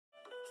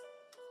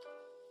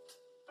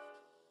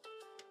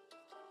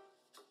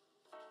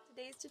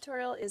Today's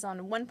tutorial is on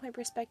 1-point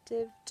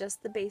perspective,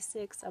 just the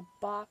basics, a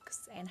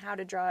box, and how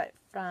to draw it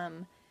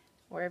from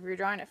wherever you're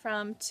drawing it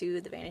from to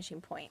the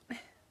vanishing point.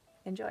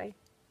 Enjoy!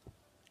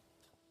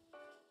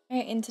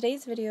 Alright, in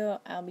today's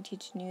video I'll be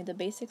teaching you the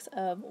basics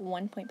of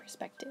 1-point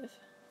perspective.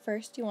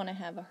 First you want to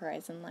have a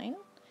horizon line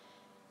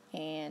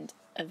and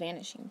a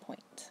vanishing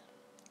point.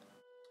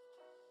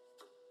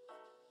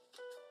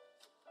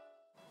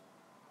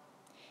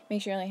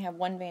 Make sure you only have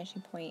one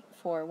vanishing point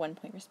for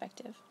 1-point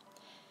perspective.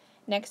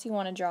 Next you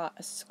want to draw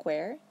a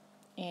square,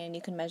 and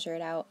you can measure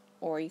it out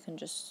or you can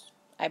just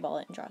eyeball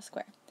it and draw a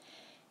square.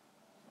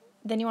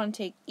 Then you want to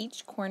take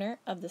each corner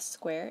of the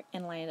square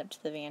and line it up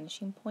to the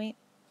vanishing point.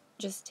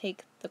 Just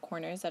take the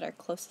corners that are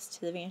closest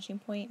to the vanishing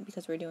point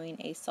because we're doing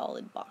a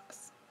solid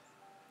box.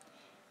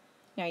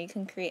 Now you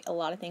can create a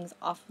lot of things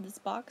off of this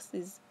box.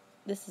 This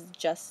is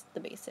just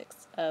the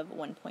basics of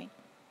 1 point.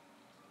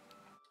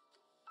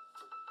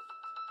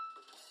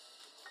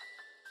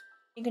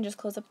 You can just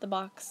close up the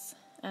box.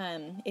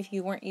 If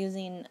you weren't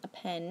using a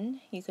pen,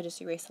 you could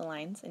just erase the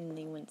lines and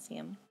you wouldn't see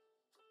them.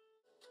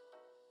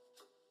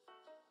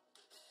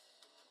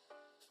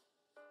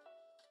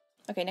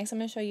 Okay, next I'm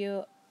going to show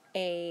you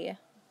a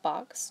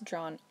box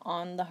drawn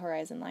on the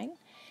horizon line.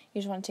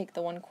 You just want to take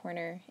the one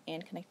corner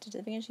and connect it to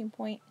the vanishing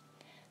point,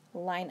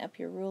 line up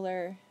your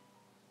ruler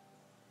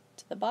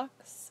to the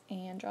box,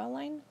 and draw a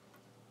line.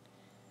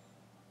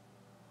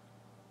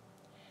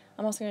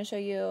 I'm also going to show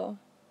you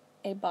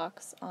a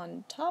box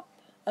on top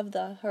of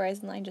the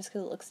horizon line just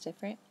because it looks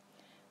different.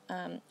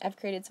 I've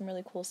created some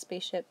really cool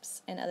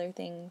spaceships and other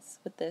things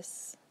with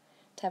this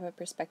type of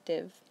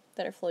perspective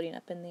that are floating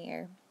up in the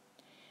air.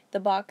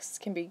 The box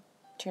can be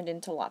turned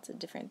into lots of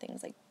different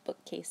things like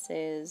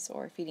bookcases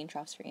or feeding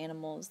troughs for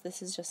animals.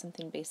 This is just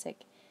something basic.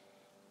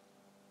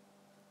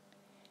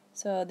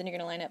 So then you're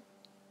going to line up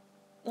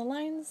the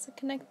lines,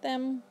 connect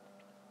them,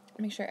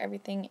 make sure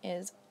everything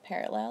is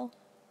parallel.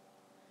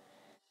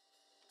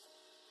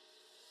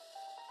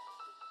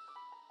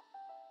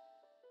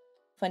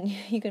 Fun,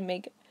 you can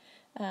make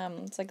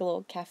it's like a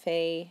little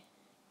cafe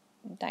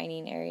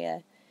dining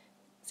area.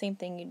 Same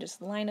thing, you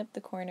just line up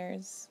the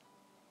corners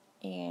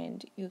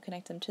and you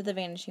connect them to the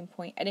vanishing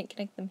point. I didn't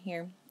connect them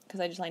here because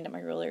I just lined up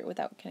my ruler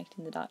without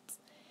connecting the dots.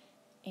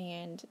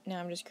 And now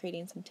I'm just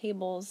creating some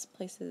tables,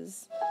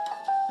 places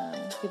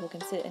people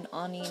can sit, an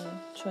awning,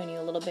 showing you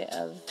a little bit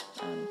of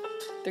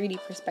 3D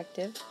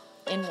perspective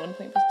in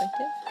 1-point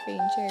perspective,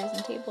 creating chairs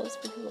and tables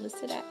for people to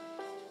sit at.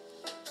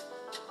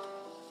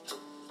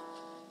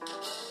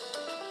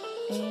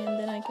 And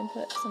then I can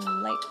put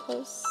some light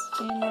posts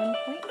in 1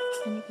 point,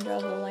 and you can draw a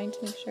little line to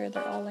make sure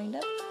they're all lined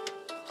up.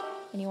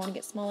 And you want to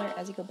get smaller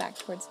as you go back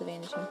towards the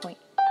vanishing point,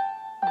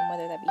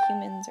 whether that be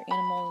humans or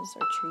animals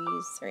or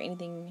trees or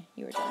anything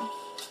you were drawing.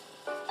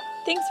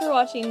 Thanks for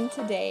watching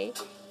today.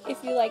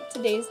 If you liked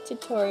today's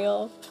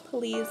tutorial,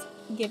 please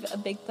give it a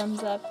big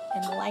thumbs up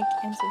and like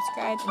and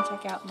subscribe, and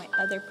check out my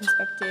other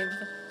perspective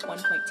 1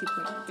 point, 2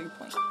 point, and 3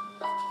 point.